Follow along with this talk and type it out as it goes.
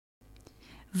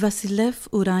Βασιλεύ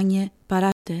ουράνιε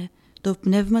παράκτε, το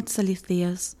πνεύμα της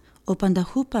αληθείας, ο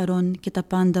πανταχού παρών και τα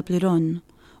πάντα πληρών,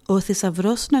 ο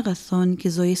θησαυρός των αγαθών και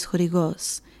ζωής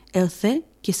χορηγός, ελθέ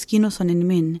και σκήνωσον εν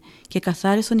μήν, και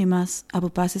καθάρισον ημάς από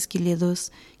πάσης κυλίδος,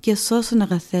 και σώσον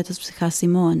αγαθέτας ψυχάς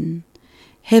ημών.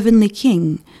 Heavenly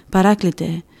King,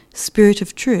 παράκλητε, Spirit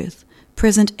of truth,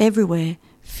 present everywhere,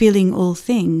 filling all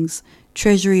things,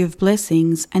 treasury of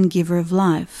blessings and giver of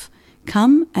life,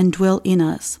 come and dwell in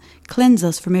us, cleanse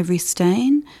us from every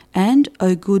stain, and,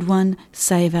 O good one,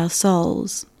 save our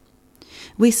souls.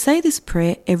 We say this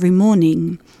prayer every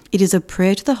morning. It is a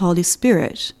prayer to the Holy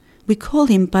Spirit. We call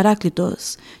him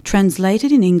Parakletos,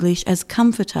 translated in English as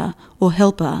comforter or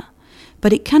helper.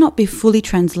 But it cannot be fully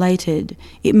translated.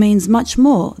 It means much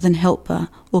more than helper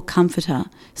or comforter,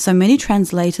 so many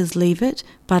translators leave it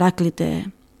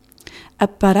Paraklite. A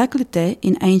Paraklite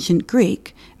in ancient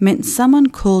Greek meant someone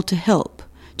called to help,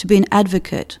 to be an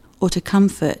advocate or to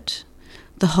comfort.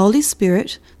 The Holy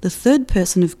Spirit, the third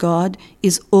person of God,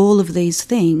 is all of these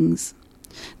things.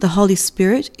 The Holy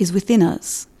Spirit is within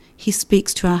us. He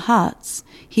speaks to our hearts.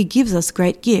 He gives us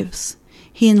great gifts.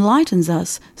 He enlightens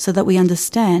us so that we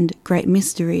understand great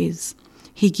mysteries.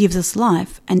 He gives us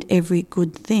life and every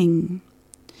good thing.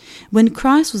 When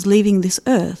Christ was leaving this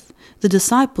earth, the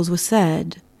disciples were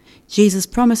sad. Jesus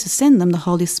promised to send them the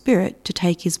Holy Spirit to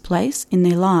take his place in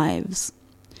their lives.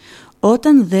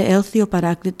 Όταν δε έλθει ο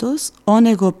Παράκλητος, όν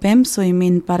εγώ πέμψω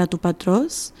ημίν παρά του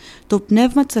Πατρός, το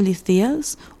πνεύμα της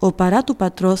αληθείας, ο παρά του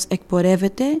Πατρός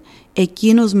εκπορεύεται,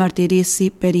 εκείνος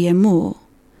μαρτυρήσει περί εμού.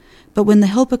 But when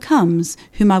the Helper comes,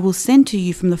 whom I will send to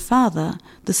you from the Father,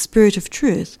 the Spirit of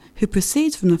truth, who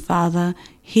proceeds from the Father,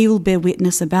 he will bear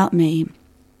witness about me.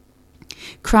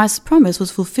 Christ's promise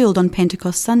was fulfilled on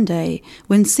Pentecost Sunday,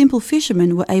 when simple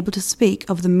fishermen were able to speak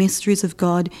of the mysteries of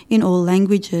God in all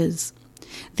languages.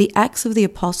 The Acts of the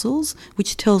Apostles,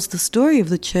 which tells the story of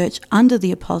the church under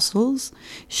the Apostles,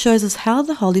 shows us how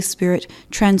the Holy Spirit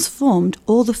transformed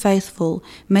all the faithful,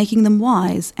 making them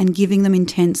wise and giving them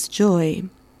intense joy.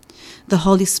 The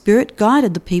Holy Spirit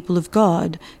guided the people of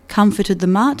God, comforted the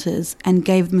martyrs, and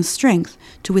gave them strength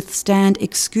to withstand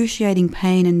excruciating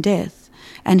pain and death,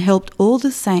 and helped all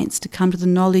the saints to come to the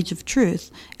knowledge of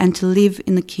truth and to live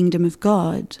in the kingdom of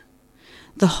God.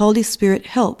 The Holy Spirit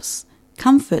helps,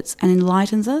 comforts and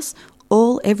enlightens us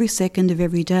all every second of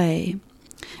every day.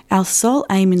 Our sole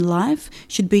aim in life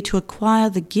should be to acquire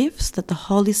the gifts that the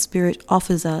Holy Spirit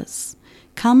offers us.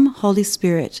 Come, Holy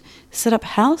Spirit, set up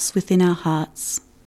house within our hearts.